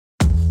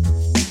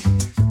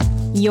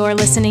You're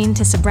listening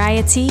to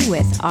Sobriety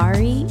with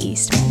Ari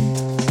Eastman.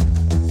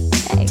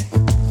 Hey,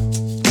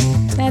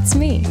 that's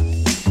me.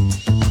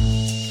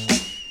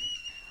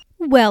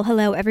 Well,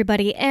 hello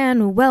everybody,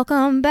 and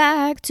welcome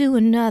back to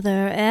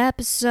another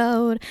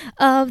episode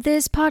of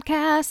this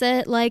podcast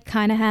that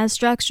kind of has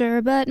structure,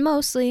 but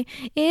mostly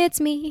it's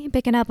me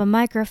picking up a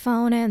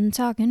microphone and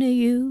talking to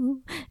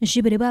you.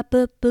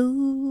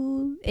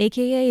 Shibbity-bop-boop-boo,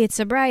 aka it's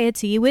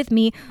Sobriety with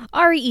me,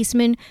 Ari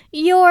Eastman,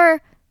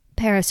 your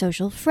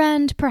parasocial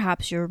friend,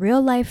 perhaps your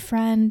real life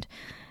friend,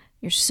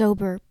 your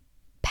sober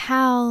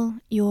pal,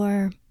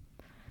 your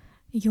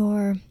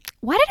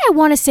why did I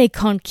want to say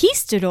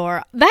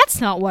conquistador? That's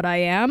not what I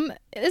am.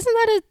 Isn't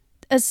that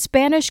a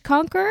Spanish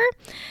conqueror?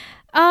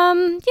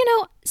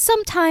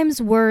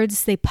 Sometimes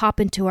words, they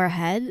pop into our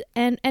head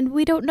and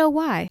we don't know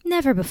why.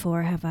 Never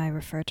before have I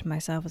referred to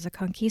myself as a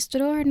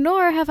conquistador,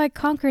 nor have I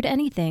conquered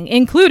anything,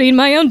 including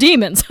my own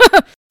demons.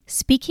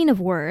 Speaking of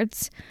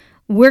words,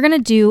 we're going to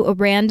do a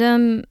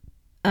random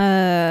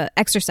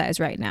exercise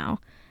right now,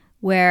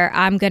 where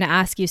I'm going to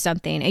ask you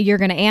something and you're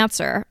going to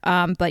answer,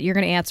 but you're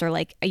going to answer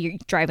like you're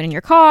driving in your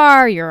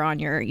car, you're on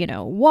your,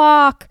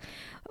 walk,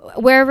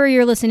 wherever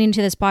you're listening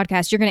to this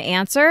podcast, you're going to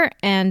answer,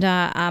 and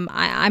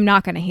I'm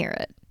not going to hear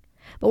it,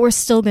 but we're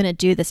still going to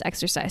do this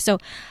exercise. So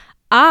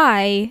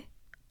I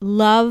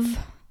love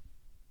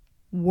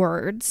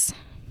words,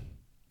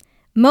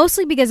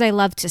 mostly because I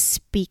love to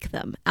speak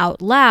them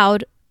out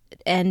loud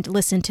and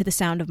listen to the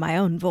sound of my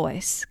own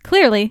voice.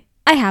 Clearly,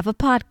 I have a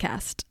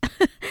podcast.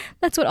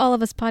 That's what all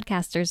of us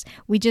podcasters,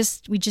 we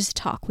just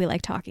talk. We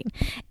like talking.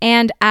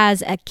 And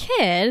as a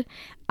kid,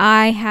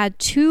 I had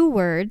two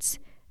words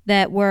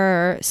that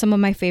were some of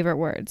my favorite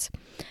words.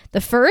 The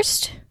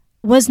first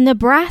was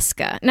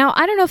Nebraska. Now,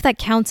 I don't know if that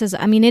counts as,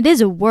 it is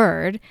a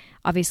word.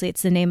 Obviously,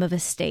 it's the name of a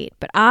state.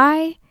 But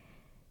I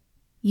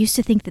used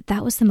to think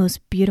that was the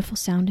most beautiful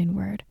sounding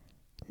word.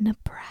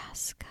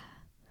 Nebraska.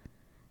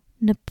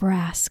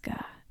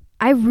 Nebraska.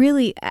 I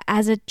really,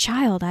 as a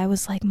child, I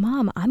was like,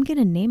 Mom, I'm going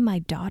to name my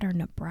daughter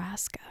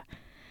Nebraska.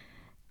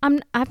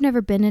 I've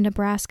never been in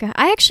Nebraska.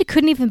 I actually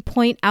couldn't even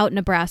point out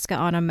Nebraska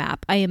on a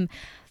map. I am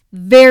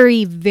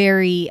very,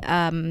 very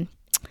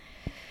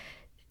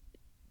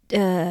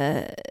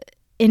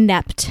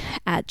inept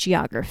at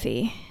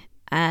geography.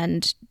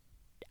 And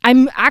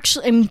I'm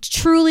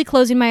truly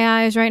closing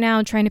my eyes right now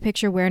and trying to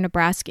picture where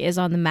Nebraska is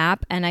on the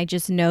map. And I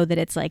just know that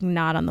it's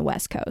not on the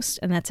West Coast.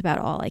 And that's about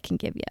all I can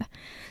give you.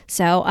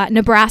 So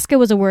Nebraska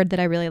was a word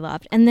that I really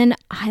loved. And then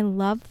I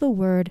love the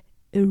word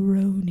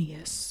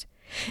erroneous.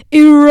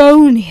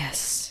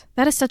 Erroneous.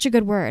 That is such a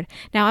good word.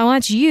 Now I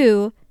want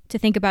you to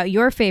think about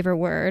your favorite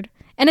word.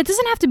 And it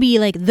doesn't have to be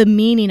the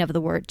meaning of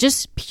the word,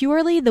 just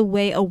purely the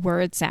way a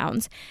word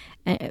sounds.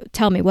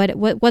 Tell me,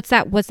 what's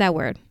that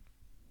word?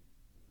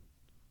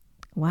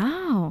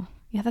 Wow.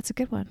 Yeah, that's a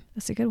good one.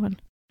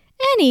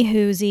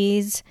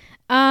 Anywhoosies,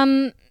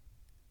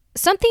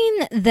 something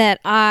that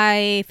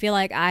I feel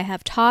like I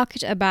have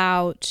talked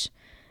about,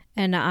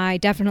 and I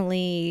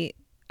definitely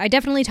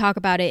talk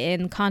about it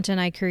in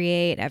content I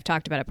create. I've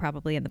talked about it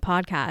probably in the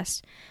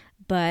podcast,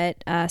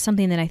 but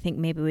something that I think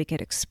maybe we could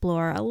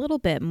explore a little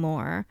bit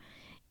more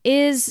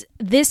is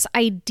this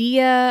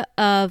idea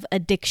of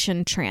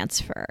addiction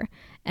transfer.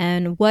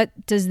 And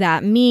what does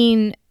that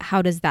mean?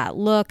 How does that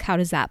look? How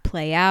does that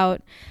play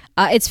out?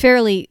 It's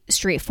fairly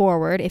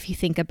straightforward if you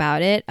think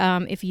about it.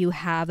 If you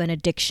have an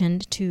addiction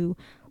to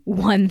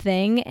one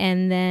thing,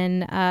 and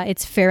then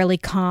it's fairly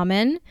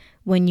common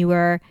when you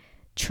are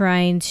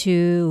trying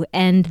to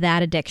end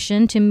that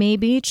addiction to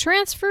maybe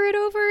transfer it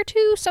over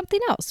to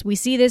something else. We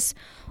see this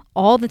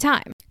all the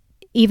time.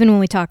 Even when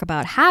we talk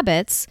about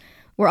habits,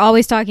 we're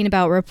always talking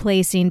about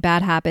replacing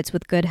bad habits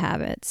with good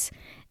habits.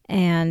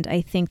 And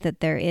I think that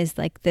there is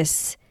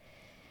this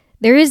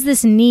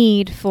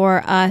need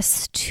for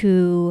us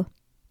to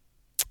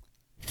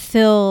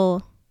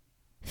fill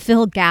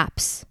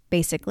gaps,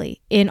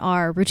 basically, in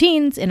our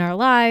routines, in our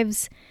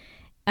lives,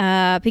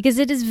 because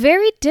it is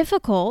very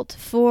difficult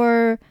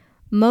for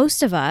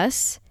most of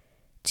us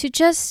to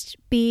just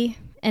be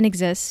and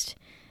exist.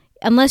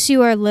 Unless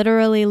you are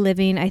literally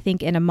living, I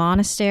think, in a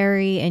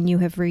monastery and you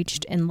have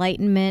reached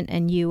enlightenment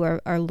and you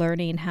are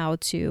learning how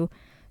to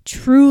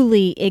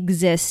truly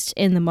exist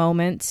in the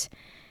moment.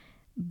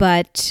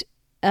 But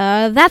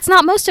that's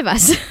not most of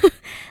us.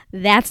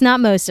 That's not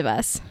most of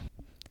us.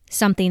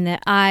 Something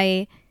that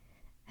I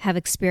have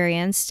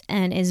experienced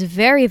and is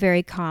very,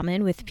 very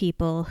common with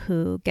people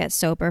who get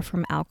sober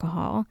from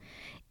alcohol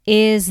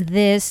is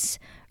this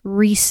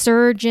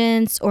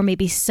resurgence or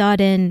maybe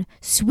sudden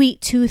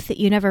sweet tooth that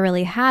you never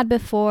really had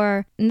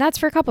before. And that's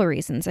for a couple of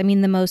reasons.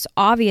 The most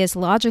obvious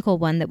logical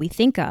one that we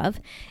think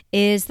of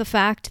is the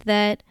fact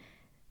that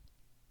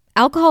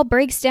alcohol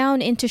breaks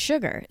down into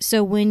sugar.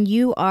 So when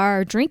you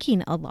are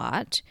drinking a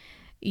lot,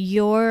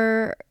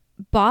 your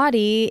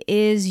body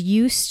is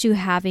used to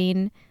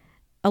having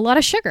a lot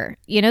of sugar.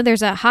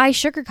 There's a high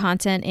sugar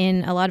content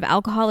in a lot of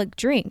alcoholic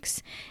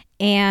drinks.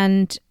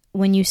 And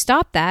when you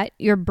stop that,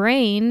 your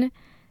brain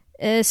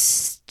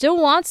still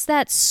wants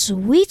that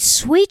sweet,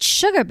 sweet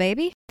sugar,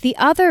 baby. The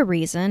other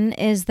reason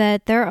is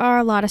that there are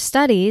a lot of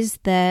studies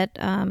that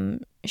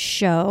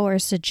show or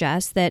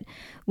suggest that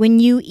when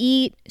you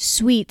eat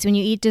sweets, when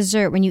you eat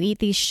dessert, when you eat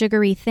these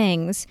sugary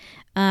things,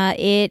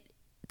 it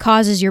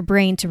causes your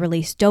brain to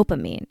release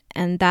dopamine.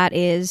 And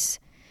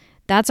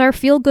that's our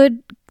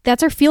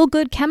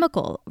feel-good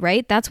chemical,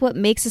 right? That's what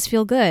makes us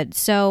feel good.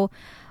 So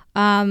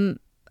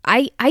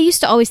I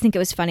used to always think it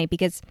was funny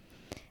because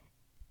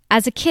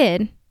as a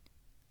kid,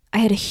 I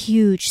had a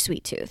huge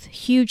sweet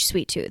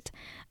tooth.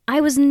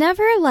 I was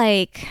never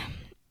like,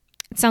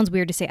 it sounds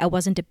weird to say I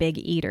wasn't a big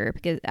eater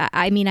because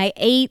I mean, I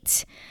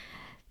ate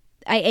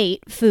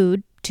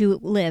food to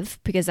live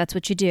because that's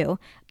what you do.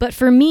 But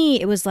for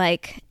me, it was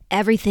like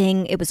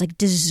everything, it was like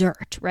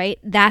dessert, right?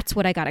 That's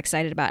what I got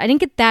excited about. I didn't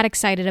get that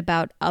excited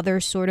about other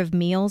sort of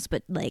meals,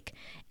 but like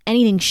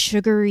anything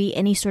sugary,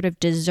 any sort of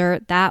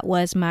dessert, that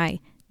was my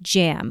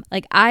jam.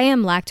 Like I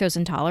am lactose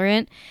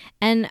intolerant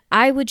and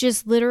I would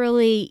just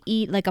literally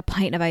eat like a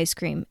pint of ice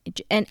cream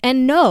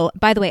and know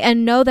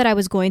that I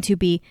was going to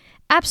be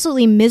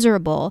absolutely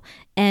miserable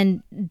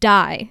and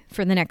die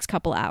for the next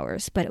couple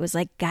hours. But it was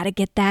like, gotta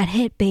get that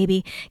hit,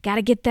 baby.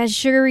 Gotta get that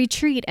sugary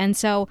treat. And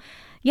so,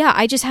 yeah,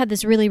 I just had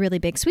this really, really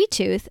big sweet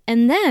tooth.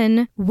 And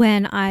then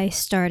when I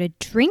started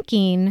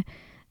drinking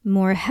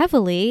more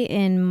heavily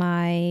in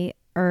my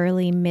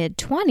early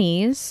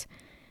mid-20s,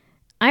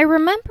 I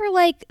remember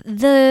like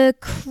the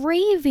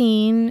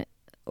craving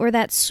or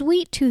that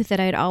sweet tooth that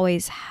I'd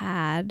always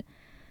had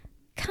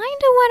kind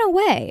of went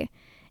away.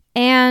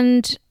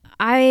 And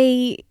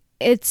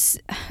it's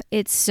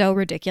so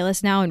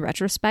ridiculous now in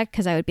retrospect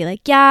because I would be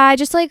like, yeah,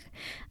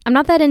 I'm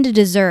not that into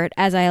dessert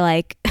as I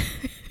like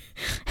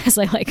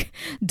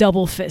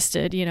double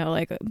fisted,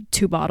 like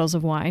 2 bottles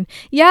of wine.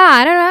 Yeah,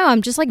 I don't know.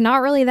 I'm just like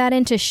not really that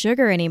into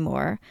sugar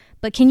anymore.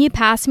 But can you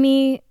pass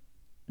me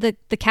the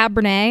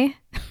Cabernet?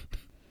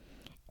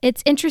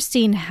 It's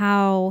interesting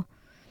how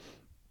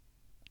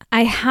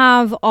I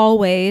have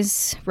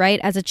always, right,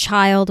 as a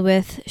child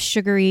with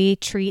sugary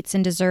treats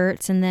and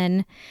desserts and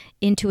then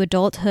into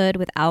adulthood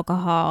with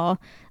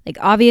alcohol. Like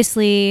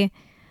obviously,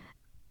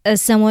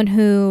 as someone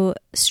who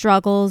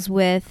struggles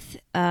with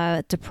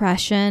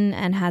depression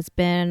and has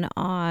been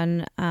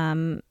on,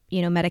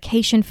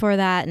 medication for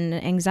that and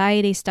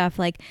anxiety stuff,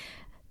 like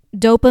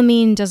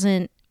dopamine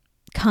doesn't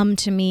come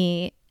to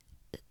me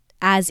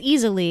as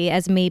easily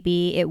as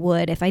maybe it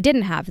would if I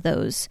didn't have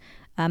those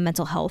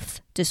mental health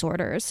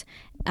disorders.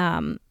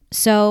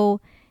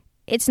 So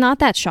it's not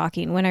that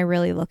shocking when I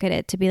really look at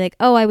it to be like,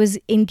 oh, I was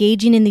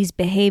engaging in these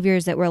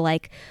behaviors that were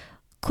like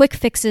quick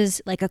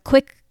fixes, like a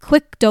quick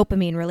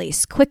dopamine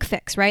release, quick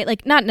fix, right?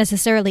 Like not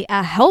necessarily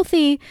a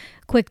healthy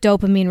quick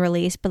dopamine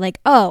release, but like,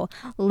 oh,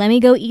 let me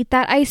go eat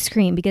that ice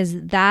cream because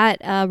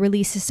that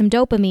releases some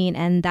dopamine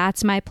and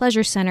that's my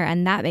pleasure center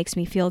and that makes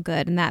me feel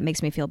good and that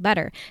makes me feel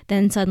better.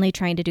 Then suddenly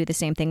trying to do the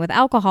same thing with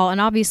alcohol. And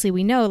obviously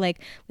we know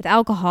like with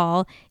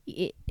alcohol,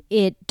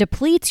 it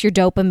depletes your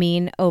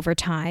dopamine over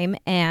time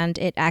and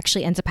it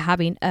actually ends up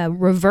having a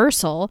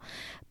reversal.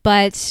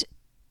 But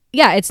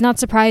yeah, it's not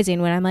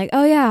surprising when I'm like,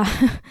 oh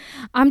yeah,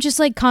 I'm just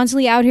like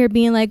constantly out here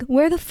being like,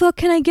 where the fuck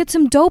can I get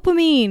some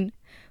dopamine?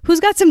 Who's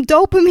got some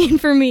dopamine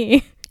for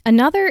me?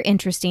 Another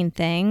interesting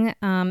thing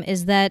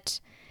is that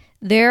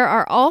there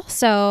are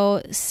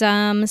also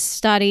some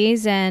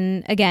studies,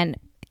 and again,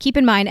 keep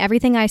in mind,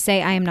 everything I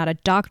say, I am not a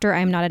doctor, I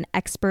am not an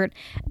expert.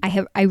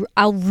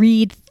 I'll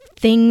read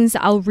things,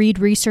 I'll read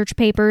research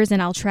papers,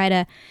 and I'll try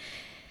to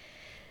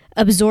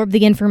absorb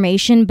the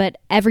information, but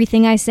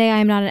everything I say,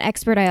 I'm not an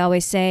expert. I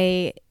always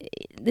say,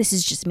 this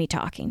is just me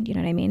talking. You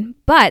know what I mean?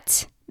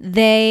 But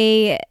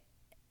they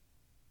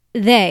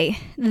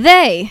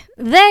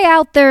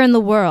out there in the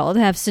world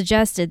have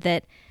suggested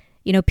that,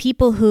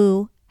 people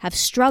who have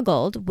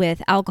struggled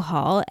with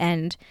alcohol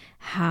and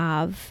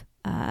have,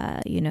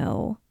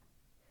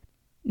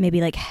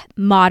 maybe like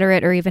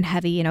moderate or even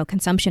heavy,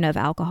 consumption of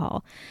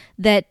alcohol,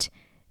 that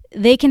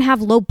they can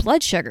have low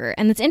blood sugar.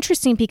 And it's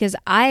interesting because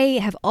I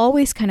have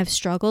always kind of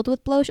struggled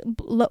with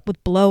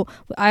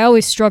I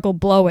always struggle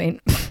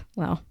blowing.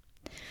 Well,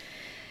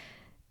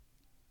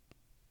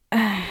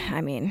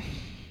 I mean,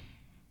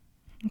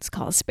 let's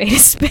call a spade a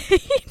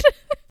spade.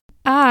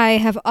 I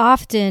have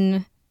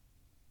often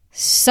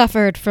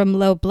suffered from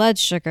low blood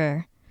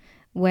sugar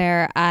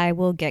where I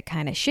will get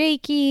kind of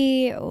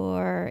shaky,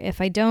 or if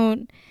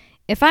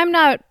I'm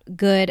not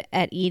good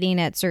at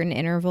eating at certain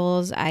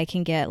intervals, I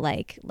can get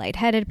like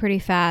lightheaded pretty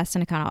fast.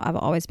 And I've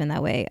always been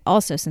that way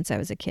also since I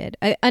was a kid.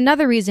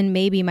 Another reason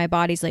maybe my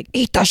body's like,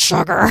 eat the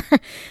sugar,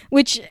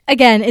 which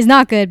again is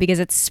not good because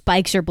it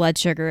spikes your blood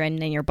sugar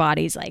and then your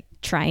body's like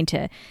trying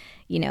to,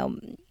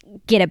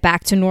 get it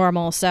back to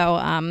normal. So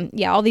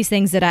all these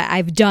things that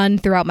I've done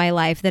throughout my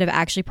life that have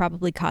actually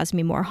probably caused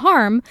me more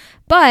harm.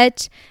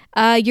 But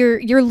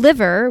your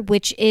liver,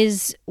 which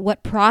is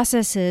what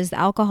processes the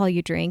alcohol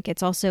you drink,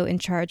 it's also in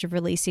charge of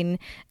releasing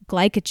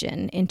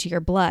glycogen into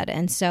your blood.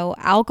 And so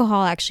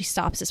alcohol actually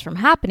stops this from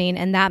happening,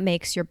 and that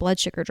makes your blood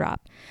sugar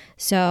drop.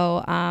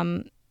 So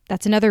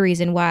that's another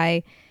reason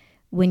why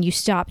when you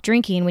stop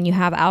drinking, when you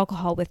have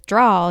alcohol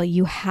withdrawal,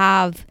 you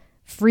have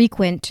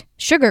frequent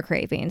sugar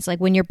cravings. Like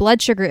when your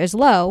blood sugar is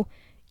low,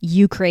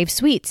 you crave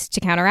sweets to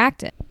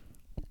counteract it.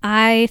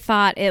 I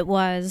thought it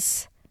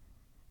was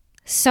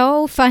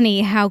so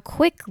funny how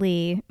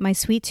quickly my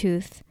sweet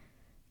tooth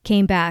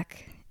came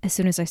back as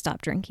soon as I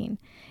stopped drinking.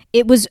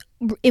 It was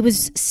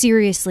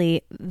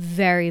seriously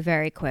very,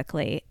 very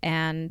quickly.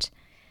 And,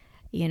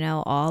 you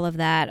know, all of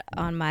that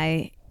on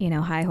my, you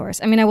know, high horse.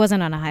 I mean, I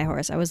wasn't on a high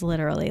horse. I was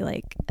literally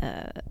like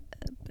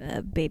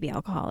a baby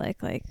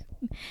alcoholic. Like,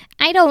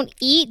 I don't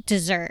eat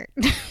dessert.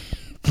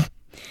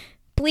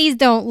 Please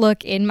don't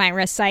look in my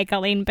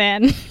recycling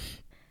bin.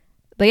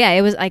 But yeah,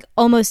 it was like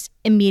almost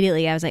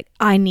immediately I was like,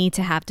 I need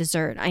to have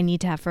dessert. I need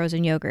to have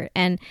frozen yogurt.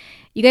 And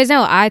you guys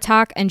know I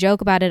talk and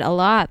joke about it a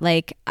lot.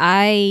 Like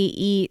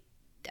I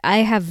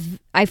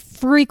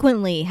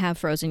frequently have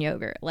frozen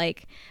yogurt.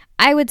 Like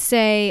I would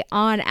say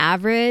on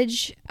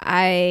average,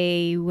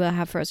 I will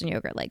have frozen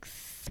yogurt like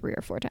 3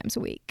 or 4 times a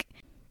week.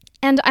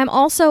 And I'm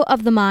also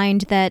of the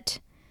mind that,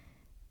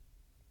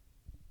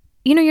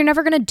 you know, you're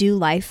never going to do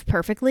life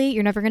perfectly.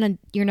 You're never going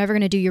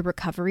to do your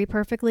recovery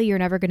perfectly. You're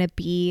never going to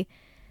be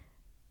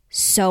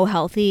so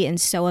healthy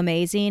and so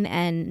amazing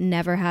and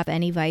never have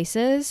any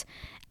vices.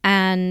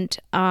 And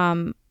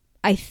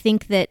I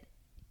think that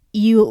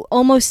you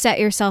almost set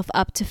yourself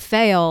up to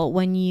fail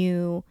when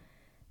you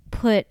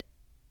put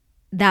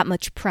that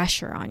much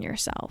pressure on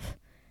yourself.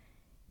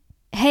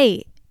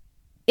 Hey,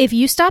 if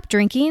you stop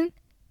drinking,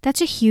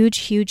 that's a huge,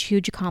 huge,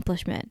 huge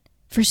accomplishment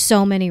for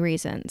so many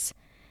reasons.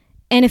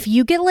 And if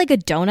you get like a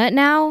donut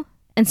now,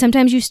 and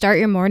sometimes you start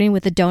your morning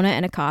with a donut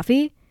and a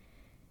coffee,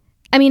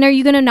 I mean, are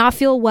you going to not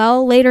feel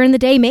well later in the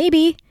day?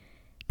 Maybe.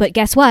 But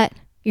guess what?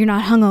 You're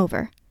not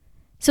hungover.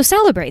 So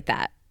celebrate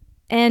that.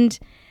 And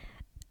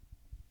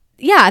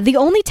yeah, the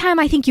only time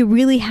I think you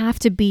really have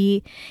to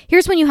be,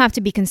 here's when you have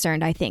to be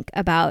concerned, I think,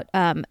 about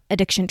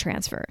addiction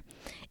transfer,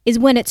 is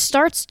when it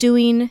starts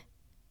doing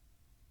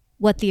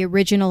what the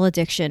original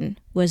addiction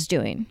was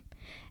doing.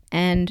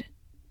 And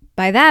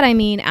by that, I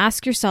mean,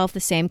 ask yourself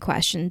the same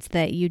questions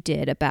that you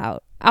did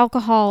about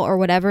alcohol or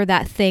whatever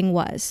that thing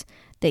was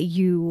that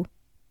you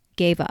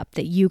gave up,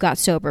 that you got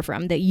sober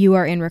from, that you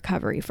are in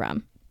recovery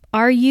from.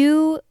 Are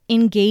you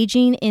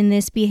engaging in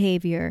this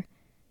behavior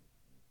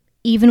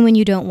even when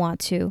you don't want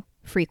to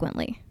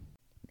frequently?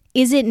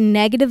 Is it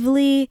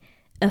negatively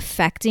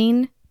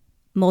affecting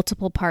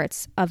multiple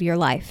parts of your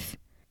life,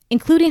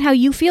 including how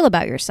you feel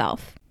about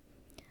yourself?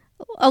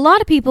 A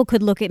lot of people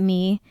could look at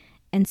me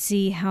and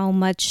see how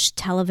much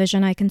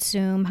television I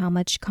consume, how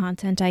much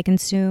content I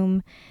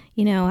consume,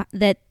 you know,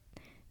 that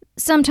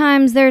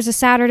sometimes there's a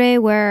Saturday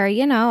where,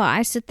 you know,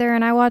 I sit there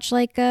and I watch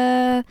like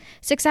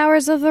 6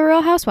 hours of The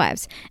Real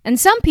Housewives. And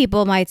some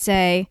people might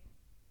say,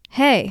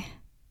 hey,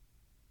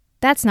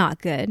 that's not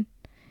good.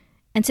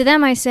 And to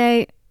them I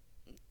say,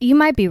 you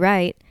might be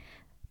right,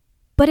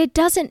 but it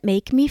doesn't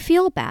make me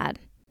feel bad.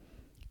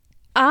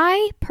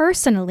 I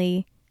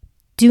personally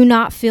do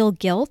not feel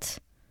guilt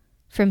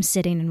from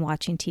sitting and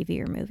watching TV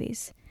or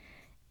movies.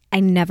 I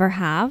never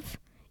have.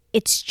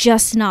 It's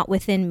just not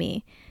within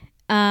me.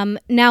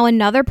 Now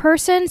another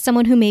person,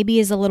 someone who maybe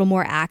is a little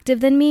more active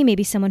than me,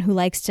 maybe someone who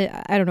likes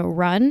to, I don't know,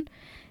 run,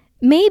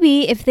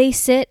 maybe if they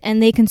sit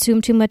and they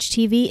consume too much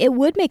TV, it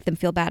would make them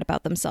feel bad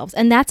about themselves.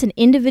 And that's an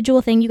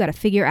individual thing you got to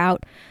figure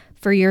out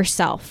for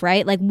yourself,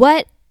 right? Like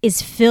what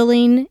is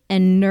filling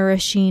and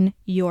nourishing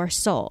your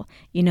soul?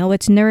 You know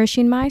what's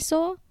nourishing my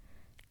soul?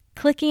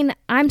 Clicking,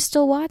 I'm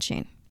still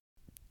watching.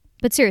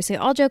 But seriously,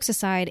 all jokes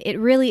aside, it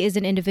really is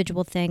an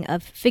individual thing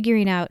of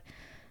figuring out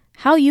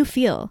how you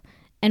feel.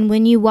 And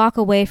when you walk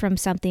away from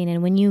something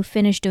and when you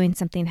finish doing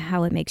something,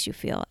 how it makes you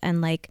feel.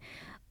 And like,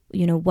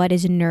 you know, what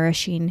is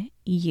nourishing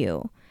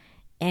you.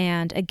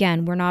 And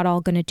again, we're not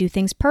all going to do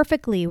things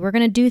perfectly. We're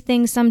going to do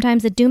things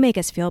sometimes that do make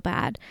us feel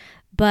bad.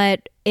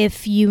 But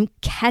if you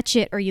catch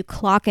it or you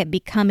clock it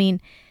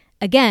becoming,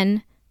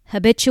 again,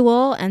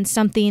 habitual and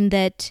something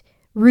that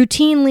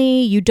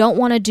routinely you don't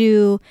want to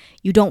do,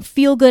 you don't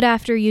feel good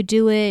after you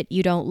do it,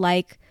 you don't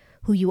like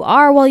who you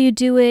are while you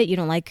do it, you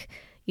don't like,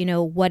 you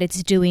know, what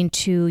it's doing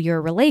to your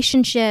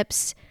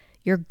relationships,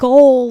 your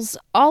goals,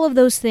 all of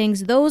those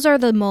things, those are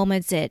the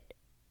moments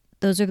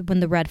those are when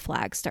the red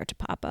flags start to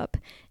pop up.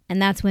 And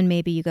that's when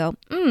maybe you go,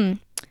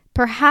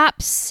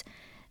 perhaps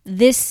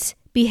this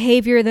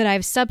behavior that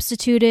I've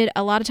substituted,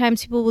 a lot of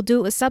times people will do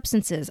it with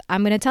substances.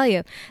 I'm going to tell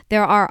you,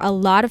 there are a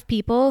lot of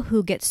people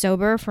who get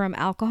sober from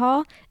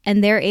alcohol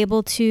and they're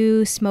able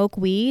to smoke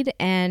weed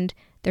and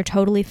they're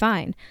totally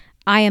fine.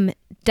 I am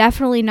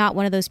definitely not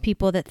one of those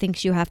people that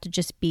thinks you have to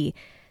just be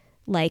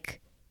like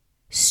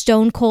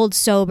stone cold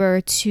sober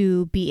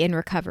to be in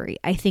recovery.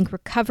 I think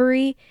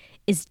recovery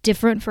is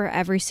different for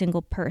every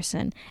single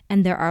person.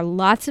 And there are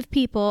lots of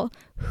people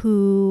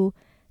who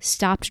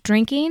stopped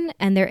drinking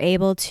and they're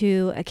able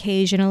to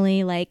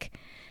occasionally, like,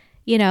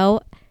 you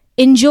know,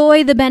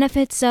 enjoy the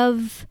benefits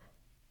of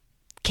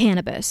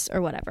cannabis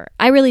or whatever.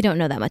 I really don't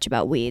know that much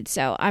about weed,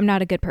 so I'm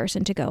not a good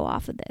person to go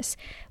off of this.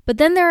 But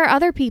then there are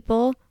other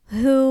people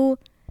who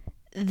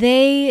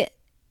they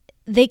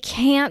they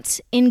can't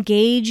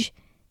engage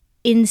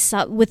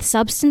with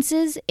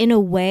substances in a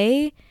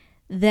way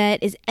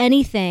that is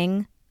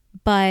anything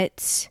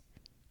but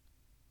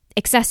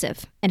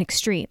excessive and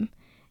extreme.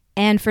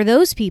 And for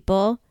those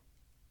people,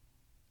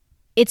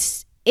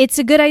 it's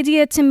a good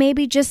idea to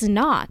maybe just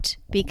not,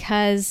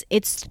 because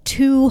it's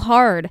too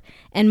hard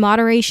and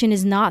moderation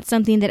is not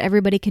something that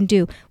everybody can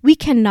do. We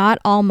cannot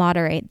all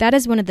moderate. That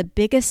is one of the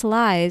biggest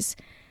lies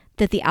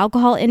that the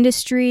alcohol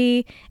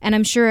industry, and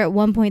I'm sure at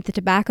one point the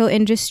tobacco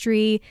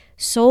industry,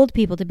 sold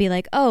people to be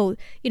like, oh,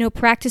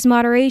 practice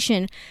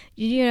moderation,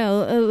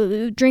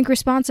 drink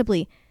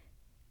responsibly.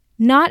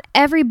 Not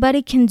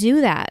everybody can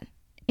do that.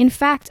 In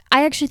fact,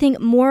 I actually think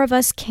more of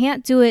us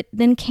can't do it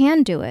than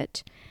can do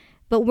it.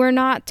 But we're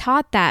not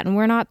taught that and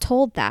we're not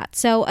told that.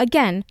 So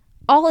again,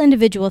 all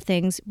individual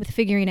things with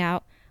figuring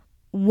out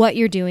what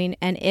you're doing,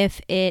 and if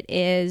it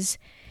is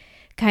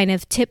kind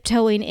of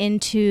tiptoeing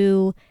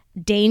into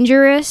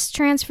dangerous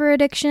transfer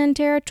addiction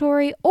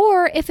territory,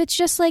 or if it's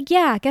just like,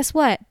 yeah, guess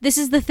what? This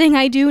is the thing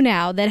I do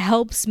now that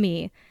helps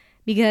me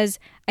because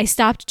I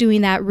stopped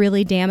doing that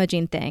really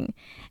damaging thing.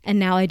 And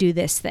now I do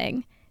this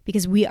thing,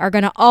 because we are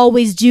going to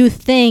always do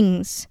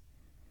things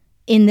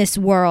in this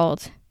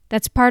world.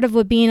 That's part of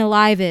what being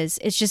alive is.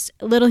 It's just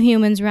little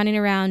humans running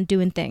around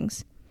doing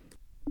things.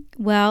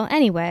 Well,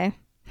 anyway,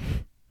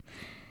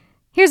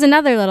 here's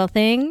another little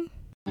thing.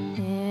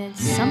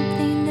 It's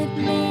something that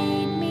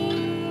made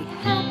me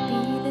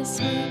happy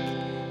this week.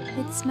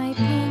 It's my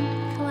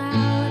pink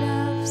cloud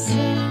of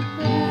sobriety.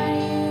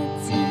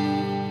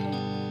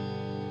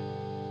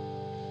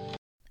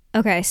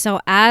 Okay, so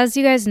as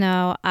you guys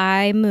know,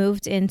 I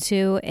moved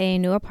into a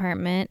new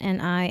apartment, and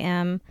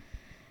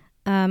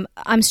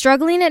I'm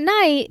struggling at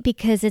night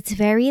because it's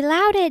very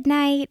loud at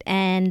night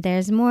and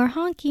there's more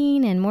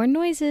honking and more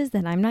noises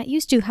that I'm not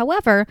used to.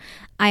 However,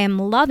 I am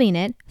loving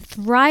it,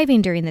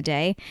 thriving during the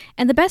day.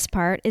 And the best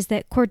part is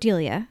that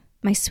Cordelia,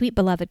 my sweet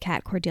beloved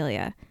cat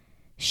Cordelia,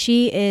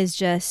 she's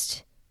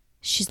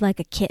like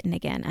a kitten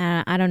again.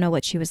 I don't know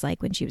what she was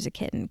like when she was a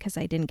kitten because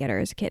I didn't get her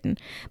as a kitten.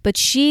 But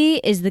she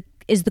is the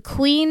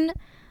queen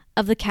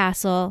of the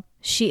castle.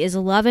 She is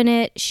loving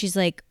it. She's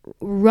like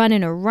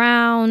running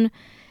around.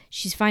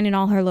 She's finding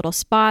all her little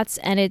spots,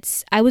 and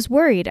I was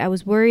worried. I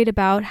was worried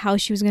about how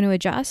she was going to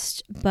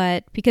adjust,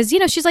 but because,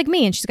 she's like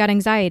me and she's got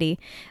anxiety,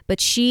 but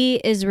she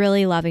is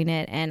really loving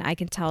it, and I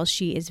can tell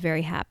she is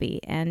very happy,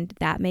 and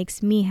that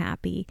makes me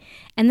happy.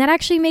 And that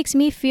actually makes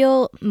me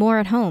feel more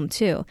at home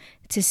too,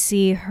 to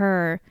see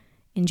her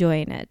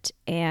enjoying it.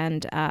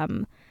 And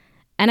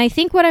I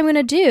think what I'm going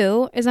to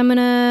do is I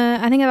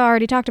think I've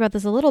already talked about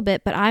this a little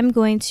bit, but I'm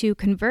going to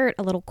convert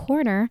a little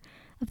corner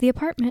of the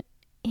apartment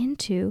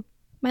into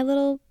my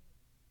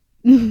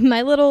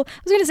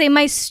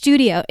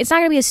studio. It's not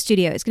going to be a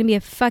studio. It's going to be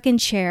a fucking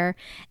chair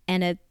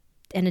and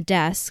a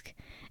desk.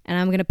 And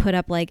I'm going to put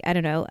up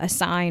a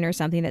sign or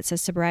something that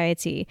says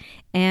sobriety.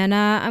 And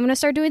I'm going to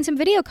start doing some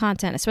video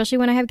content, especially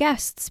when I have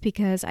guests,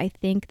 because I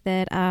think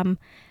that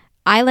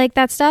I like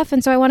that stuff.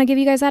 And so I want to give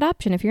you guys that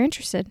option if you're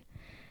interested.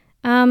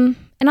 And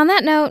on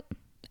that note,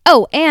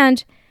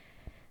 and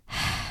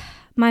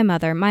my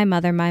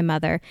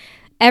mother.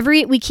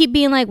 We keep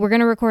being like, we're going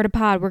to record a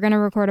pod,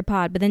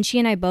 but then she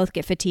and I both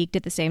get fatigued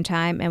at the same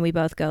time, and we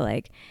both go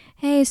like,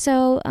 hey,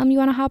 so you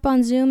want to hop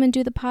on Zoom and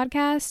do the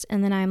podcast?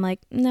 And then I'm like,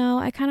 no,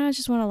 I kind of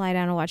just want to lie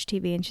down and watch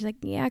TV. And she's like,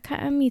 yeah,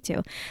 me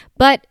too.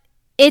 But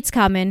it's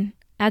coming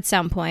at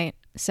some point,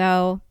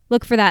 so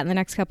look for that in the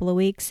next couple of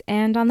weeks.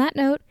 And on that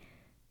note,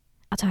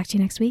 I'll talk to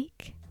you next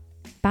week.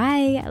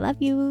 Bye. I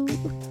love you.